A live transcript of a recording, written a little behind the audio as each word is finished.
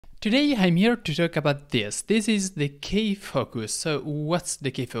Today I'm here to talk about this. This is the K-Focus. So what's the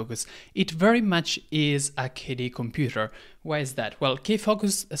K-Focus? It very much is a KDE computer. Why is that? Well,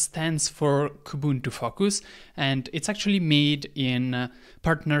 K-Focus stands for Kubuntu Focus, and it's actually made in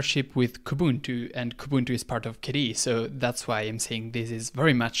partnership with Kubuntu, and Kubuntu is part of KDE, so that's why I'm saying this is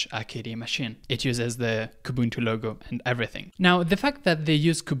very much a KDE machine. It uses the Kubuntu logo and everything. Now, the fact that they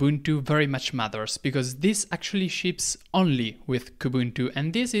use Kubuntu very much matters, because this actually ships only with Kubuntu,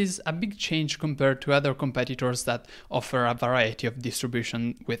 and this is a big change compared to other competitors that offer a variety of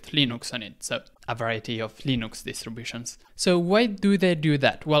distribution with Linux on it. So a variety of Linux distributions. So why do they do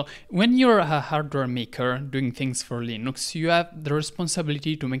that? Well, when you're a hardware maker doing things for Linux, you have the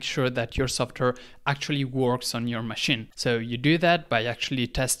responsibility to make sure that your software actually works on your machine. So you do that by actually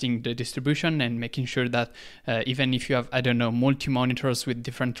testing the distribution and making sure that even if you have, I don't know, multi-monitors with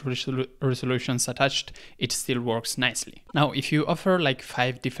different resolutions attached, it still works nicely. Now, if you offer like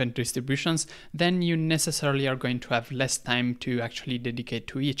 5 different distributions, then you necessarily are going to have less time to actually dedicate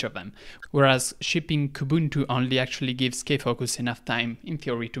to each of them. Whereas shipping Kubuntu only actually gives K-Focus enough time, in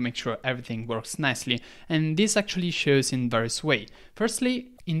theory, to make sure everything works nicely. And this actually shows in various ways. Firstly,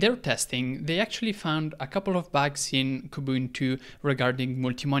 in their testing, they actually found a couple of bugs in Kubuntu regarding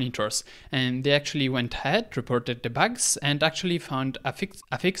multi-monitors, and they actually went ahead, reported the bugs, and actually found a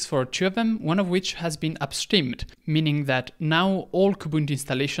fix for 2 of them, one of which has been upstreamed, meaning that now all Kubuntu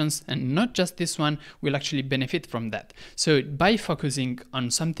installations, and not just this one, will actually benefit from that. So by focusing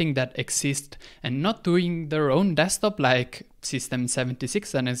on something that exists and not doing their own desktop like System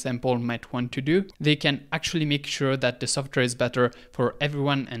 76, an example, might want to do, they can actually make sure that the software is better for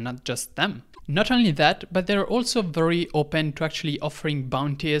everyone and not just them. Not only that, but they're also very open to actually offering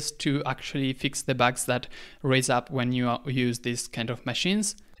bounties to actually fix the bugs that raise up when you use these kind of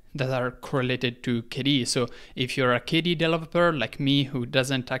machines that are correlated to KDE. So if you're a KDE developer like me who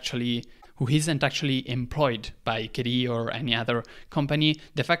isn't actually employed by KDE or any other company,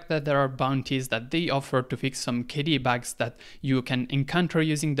 the fact that there are bounties that they offer to fix some KDE bugs that you can encounter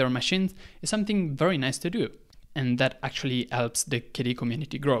using their machines is something very nice to do. And that actually helps the KDE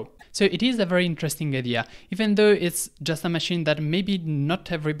community grow. So it is a very interesting idea, even though it's just a machine that maybe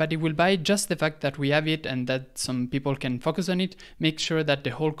not everybody will buy. Just the fact that we have it and that some people can focus on it makes sure that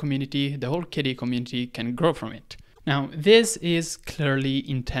the whole community, the whole KDE community, can grow from it. Now, this is clearly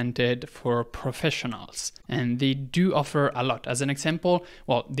intended for professionals, and they do offer a lot. As an example,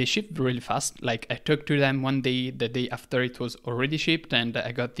 well, they ship really fast. Like, I talked to them one day, the day after it was already shipped, and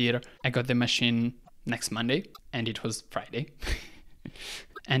I got the machine next Monday, and it was Friday.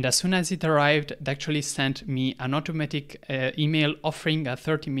 And as soon as it arrived, they actually sent me an automatic email offering a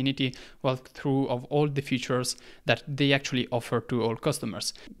 30-minute walkthrough of all the features that they actually offer to all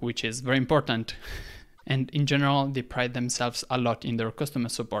customers, which is very important. And in general, they pride themselves a lot in their customer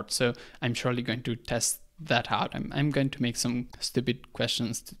support. So I'm surely going to test that out. I'm going to make some stupid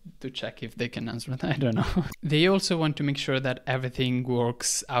questions to check if they can answer that. I don't know. They also want to make sure that everything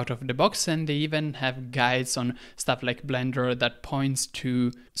works out of the box, and they even have guides on stuff like Blender that points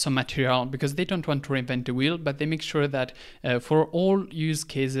to some material, because they don't want to reinvent the wheel, but they make sure that for all use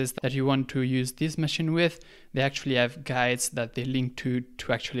cases that you want to use this machine with, they actually have guides that they link to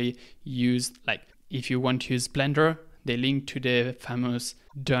actually use. Like, if you want to use Blender, they link to the famous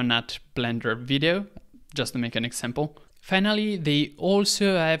Donut Blender video, just to make an example. Finally, they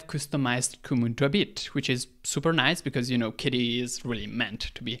also have customized Kubuntu a bit, which is super nice because, you know, KDE is really meant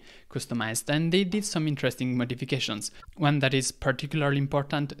to be customized, and they did some interesting modifications. One that is particularly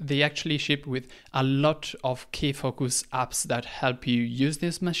important, they actually ship with a lot of K-Focus apps that help you use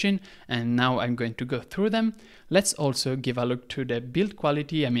this machine, and now I'm going to go through them. Let's also give a look to the build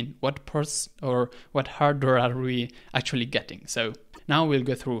quality. I mean, what parts or what hardware are we actually getting? So now we'll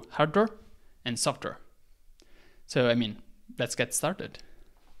go through hardware and software. So, I mean, let's get started.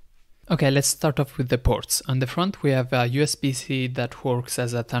 Okay, let's start off with the ports. On the front, we have a USB-C that works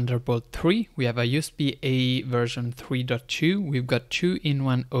as a Thunderbolt 3. We have a USB-A version 3.2. We've got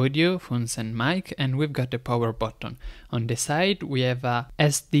 2-in-1 audio, phones and mic, and we've got the power button. On the side, we have a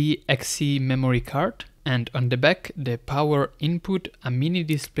SD-XC memory card. And on the back, the power input, a mini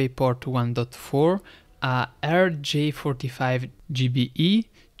display port 1.4, a RJ45 GBE,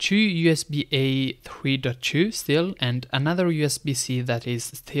 2 USB-A 3.2 still, and another USB-C that is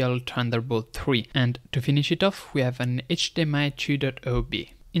still Thunderbolt 3. And to finish it off, we have an HDMI 2.0B.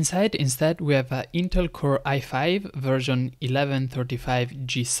 Inside, instead, we have an Intel Core i5 version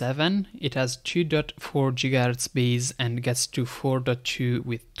 1135G7. It has 2.4 GHz base and gets to 4.2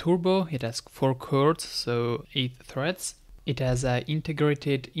 with turbo. It has 4 cores, so 8 threads. It has an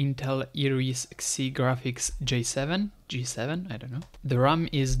integrated Intel Iris Xe graphics J7 G7, I don't know. The RAM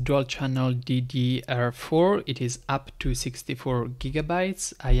is dual channel DDR4. It is up to 64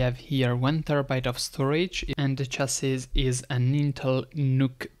 gigabytes. I have here 1 terabyte of storage, and the chassis is an Intel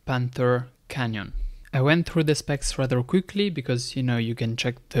NUC Panther Canyon. I went through the specs rather quickly because, you know, you can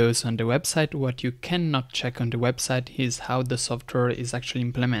check those on the website. What you cannot check on the website is how the software is actually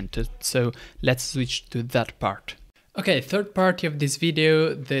implemented. So let's switch to that part. Okay, third part of this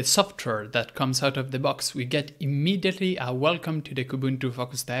video, the software that comes out of the box. We get immediately a welcome to the Kubuntu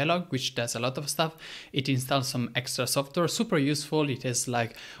Focus dialog, which does a lot of stuff. It installs some extra software, super useful. It is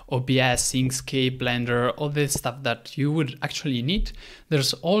like OBS, Inkscape, Blender, all the stuff that you would actually need.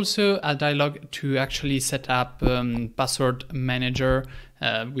 There's also a dialog to actually set up password manager,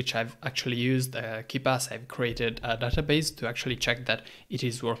 which I've actually used. KeePass, I've created a database to actually check that it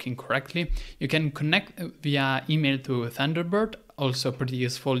is working correctly. You can connect via email to Thunderbird, also pretty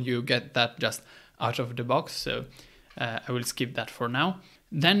useful. You get that just out of the box, so I will skip that for now.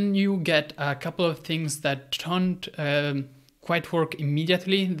 Then you get a couple of things that don't quite work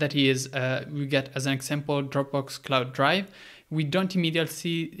immediately. That is, we get as an example Dropbox Cloud Drive. We don't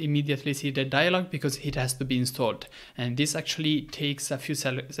immediately see the dialog because it has to be installed, and this actually takes a few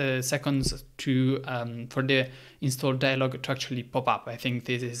seconds to for the install dialog to actually pop up. I think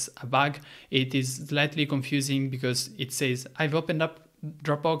this is a bug. It is slightly confusing because it says I've opened up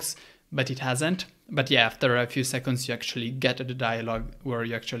Dropbox, but it hasn't. But yeah, after a few seconds you actually get the dialog where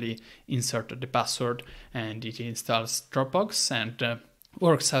you actually insert the password and it installs Dropbox and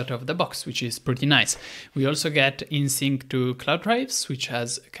works out of the box, which is pretty nice. We also get in sync to cloud drives, which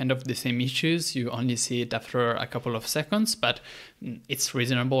has kind of the same issues. You only see it after a couple of seconds, but it's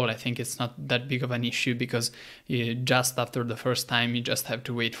reasonable. I think it's not that big of an issue because just after the first time, you just have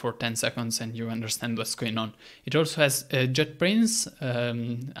to wait for 10 seconds and you understand what's going on. It also has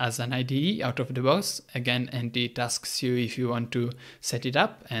JetBrains as an IDE out of the box again, and it asks you if you want to set it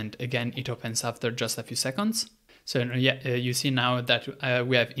up, and again, it opens after just a few seconds. So yeah, you see now that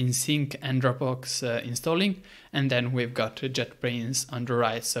we have InSync and Dropbox installing, and then we've got JetBrains on the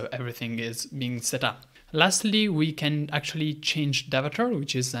right, so everything is being set up. Lastly, we can actually change the avatar,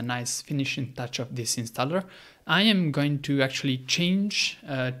 which is a nice finishing touch of this installer. I am going to actually change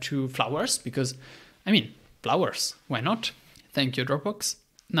to flowers because, I mean, flowers, why not? Thank you, Dropbox.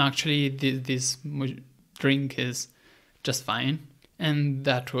 No, actually, this drink is just fine. And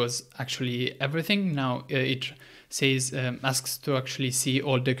that was actually everything. Now it says, asks to actually see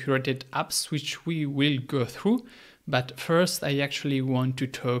all the curated apps, which we will go through. But first, I actually want to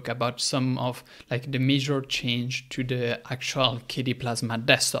talk about some of like the major change to the actual KDE Plasma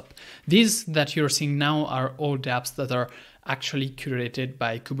desktop. These that you're seeing now are all the apps that are actually curated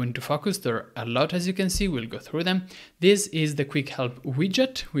by Kubuntu Focus. There are a lot, as you can see. We'll go through them. This is the quick help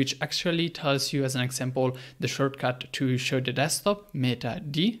widget, which actually tells you, as an example, the shortcut to show the desktop. Meta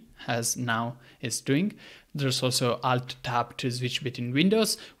D has now is doing. There's also Alt Tab to switch between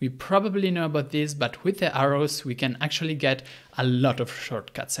windows. We probably know about this, but with the arrows, we can actually get a lot of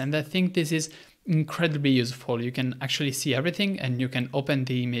shortcuts. And I think this is incredibly useful. You can actually see everything, and you can open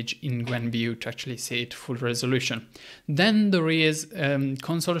the image in Gwen View to actually see it full resolution. Then there is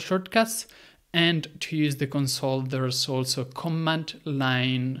console shortcuts, and to use the console, there's also command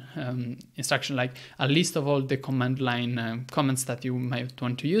line instruction, like a list of all the command line commands that you might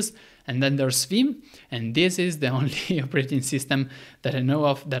want to use. And then there's Vim, and this is the only operating system that I know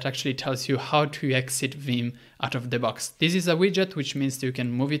of that actually tells you how to exit Vim out of the box. This is a widget, which means you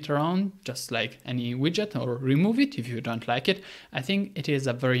can move it around just like any widget, or remove it if you don't like it. I think it is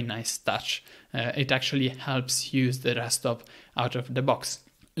a very nice touch. It actually helps use the desktop out of the box.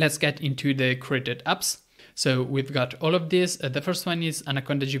 Let's get into the created apps. So we've got all of this. The first one is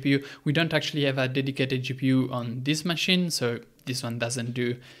Anaconda GPU. We don't actually have a dedicated GPU on this machine, so this one doesn't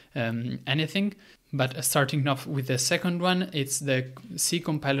do anything. But starting off with the second one, it's the C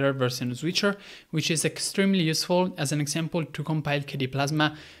compiler version switcher, which is extremely useful. As an example, to compile KDE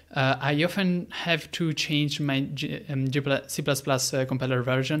Plasma, I often have to change my C++ compiler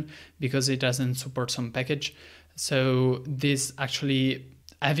version because it doesn't support some package. So this actually,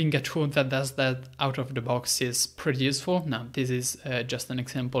 having a tool that does that out of the box is pretty useful. Now, this is just an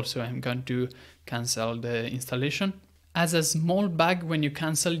example, so I'm going to cancel the installation. As a small bug, when you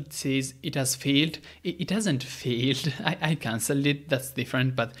cancel, it says it has failed. It hasn't failed. I canceled it, that's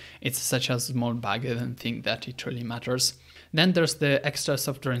different, but it's such a small bug, I don't think that it really matters. Then there's the extra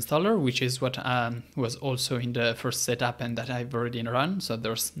software installer, which is what was also in the first setup and that I've already run. So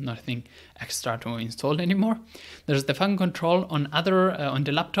there's nothing extra to install anymore. There's the fan control on on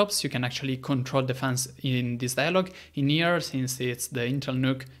the laptops. You can actually control the fans in this dialog. In here, since it's the Intel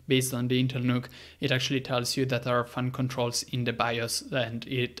NUC, based on the Intel NUC, it actually tells you that there are fan controls in the BIOS, and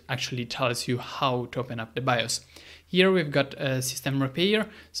it actually tells you how to open up the BIOS. Here we've got a system repair.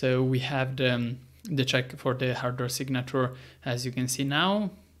 So we have the check for the hardware signature. As you can see now,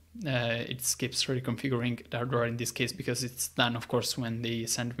 it skips reconfiguring the hardware in this case because it's done, of course, when they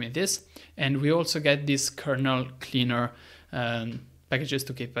send me this. And we also get this kernel cleaner packages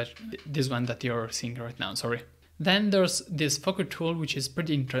to keep this one that you're seeing right now, sorry. Then there's this focus tool, which is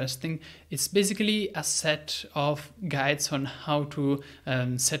pretty interesting. It's basically a set of guides on how to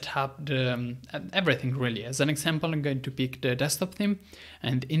set up everything, really. As an example, I'm going to pick the desktop theme.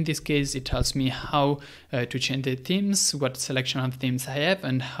 And in this case, it tells me how to change the themes, what selection of themes I have,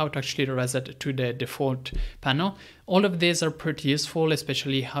 and how to actually reset to the default panel. All of these are pretty useful,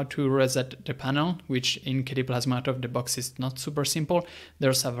 especially how to reset the panel, which in KDE Plasma out of the box is not super simple.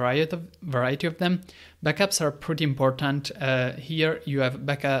 There's a variety of them. Backups are pretty important. Here you have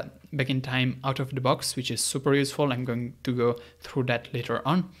back in time out of the box, which is super useful. I'm going to go through that later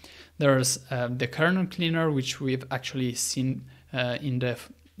on. There's the kernel cleaner, which we've actually seen in the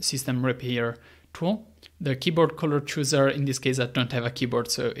system repair tool. The keyboard color chooser, in this case I don't have a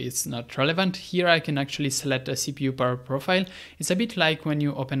keyboard, so it's not relevant. Here I can actually select a CPU power profile. It's a bit like when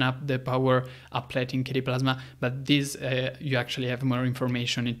you open up the power applet in KDE Plasma, but this you actually have more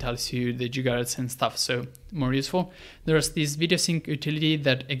information. It tells you the gigahertz and stuff, so more useful. There's this video sync utility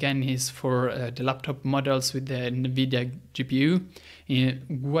that again is for the laptop models with the NVIDIA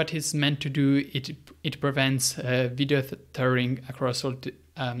GPU. What it's meant to do, it prevents video tearing across all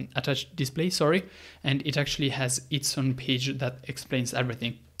attached display, and it actually has its own page that explains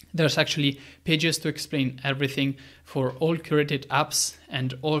everything. There's actually pages to explain everything for all curated apps,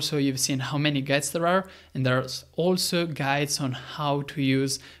 and also you've seen how many guides there are, and there's also guides on how to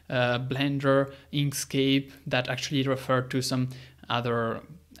use Blender, Inkscape that actually refer to some other.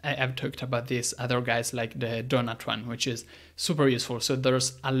 I've talked about these other guides like the donut one, which is super useful. So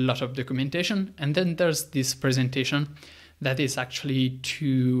there's a lot of documentation, and then there's this presentation that is actually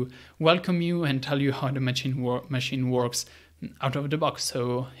to welcome you and tell you how the machine works out of the box.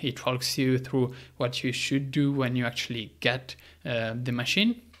 So it walks you through what you should do when you actually get the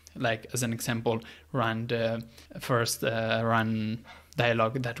machine. Like as an example, run the first run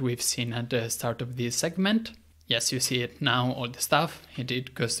dialog that we've seen at the start of this segment. Yes, you see it now, all the stuff,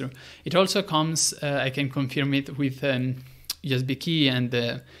 it goes through. It also comes, I can confirm it with an USB key and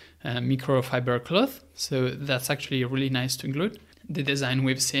the microfiber cloth, so that's actually really nice to include. The design,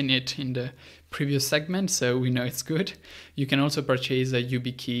 we've seen it in the previous segment, so we know it's good. You can also purchase a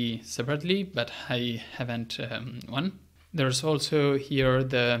USB key separately, but I haven't one. There's also here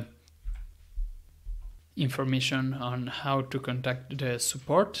the information on how to contact the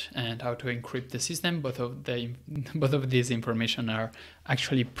support and how to encrypt the system. Both of these information are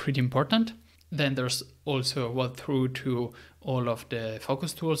actually pretty important. Then there's also a walkthrough to all of the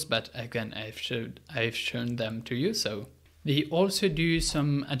focus tools, but again, I've shown them to you. So they also do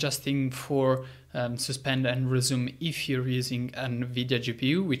some adjusting for suspend and resume if you're using an NVIDIA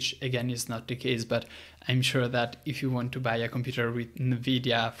GPU, which again is not the case, but I'm sure that if you want to buy a computer with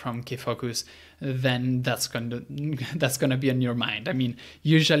NVIDIA from KFocus, then that's gonna be on your mind. I mean,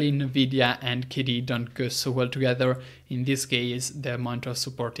 usually NVIDIA and KDE don't go so well together. In this case, the amount of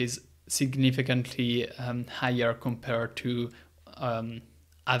support is significantly higher compared to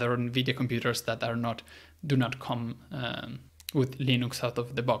other NVIDIA computers that do not come with Linux out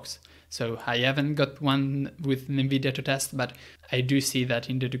of the box. So I haven't got one with NVIDIA to test, but I do see that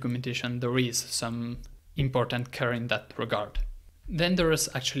in the documentation there is some important care in that regard. Then there is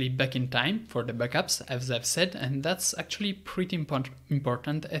actually back in time for the backups, as I've said, and that's actually pretty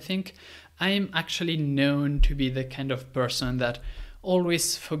important, I think. I am actually known to be the kind of person that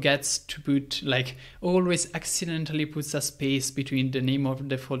always forgets to put, always accidentally puts a space between the name of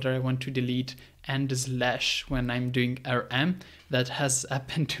the folder I want to delete and the slash when I'm doing rm. That has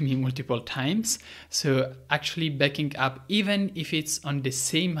happened to me multiple times. So actually backing up, even if it's on the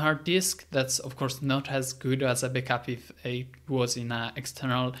same hard disk, that's of course not as good as a backup if it was in an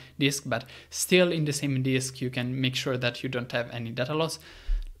external disk, but still in the same disk you can make sure that you don't have any data loss.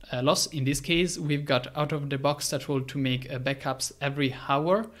 In this case, we've got out of the box that tool to make backups every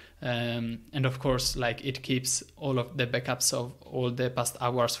hour, and of course it keeps all of the backups of all the past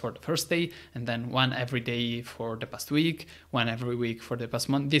hours for the first day, and then one every day for the past week, one every week for the past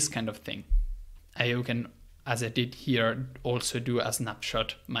month, this kind of thing. You can as I did here, also do a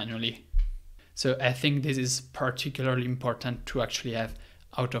snapshot manually. So I think this is particularly important to actually have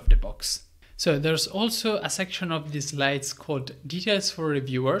out of the box. So there's also a section of these slides called Details for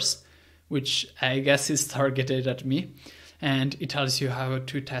Reviewers, which I guess is targeted at me. And it tells you how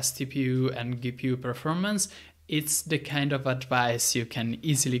to test CPU and GPU performance. It's the kind of advice you can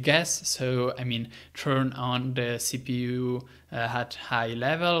easily guess. So, I mean, turn on the CPU at high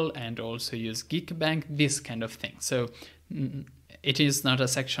level and also use Geekbench, this kind of thing. So it is not a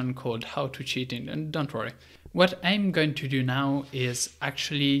section called How to Cheat, and don't worry. What I'm going to do now is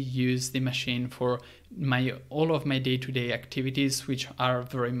actually use the machine for all of my day-to-day activities, which are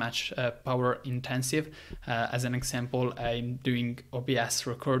very much power intensive. As an example, I'm doing OBS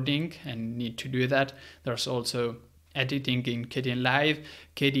recording and need to do that. There's also editing in KDE Live,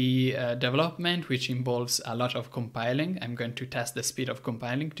 KDE development, which involves a lot of compiling. I'm going to test the speed of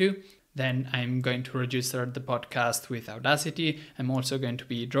compiling too. Then I'm going to register the podcast with Audacity. I'm also going to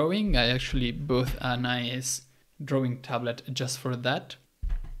be drawing. I actually bought a nice drawing tablet just for that.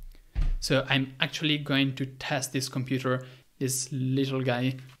 So I'm actually going to test this computer, this little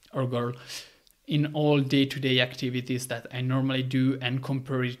guy or girl, in all day-to-day activities that I normally do and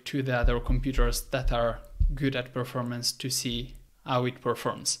compare it to the other computers that are good at performance to see how it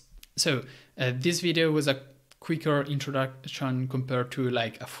performs. So this video was a quicker introduction compared to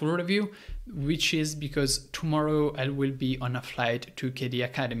like a full review, which is because tomorrow I will be on a flight to KDE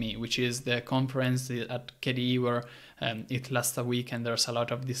Academy, which is the conference at KDE where it lasts a week and there's a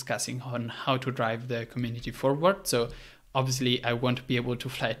lot of discussing on how to drive the community forward. So obviously I won't be able to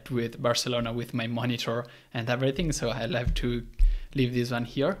fly with Barcelona with my monitor and everything, so I'll have to leave this one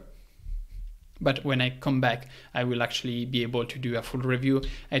here. But when I come back, I will actually be able to do a full review.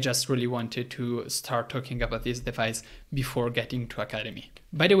 I just really wanted to start talking about this device before getting to Academy.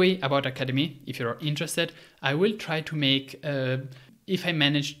 By the way, about Academy, if you're interested, I will try to make, if I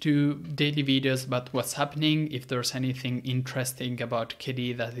manage to, daily videos about what's happening, if there's anything interesting about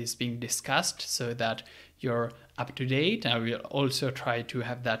KDE that is being discussed, so that you're up to date. I will also try to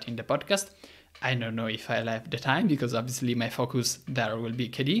have that in the podcast. I don't know if I'll have the time, because obviously my focus there will be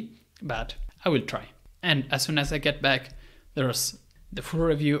KDE, but I will try. And as soon as I get back, there's the full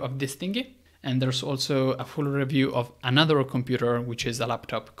review of this thingy, and there's also a full review of another computer, which is a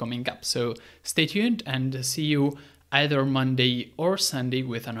laptop, coming up. So stay tuned and see you either Monday or Sunday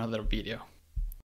with another video.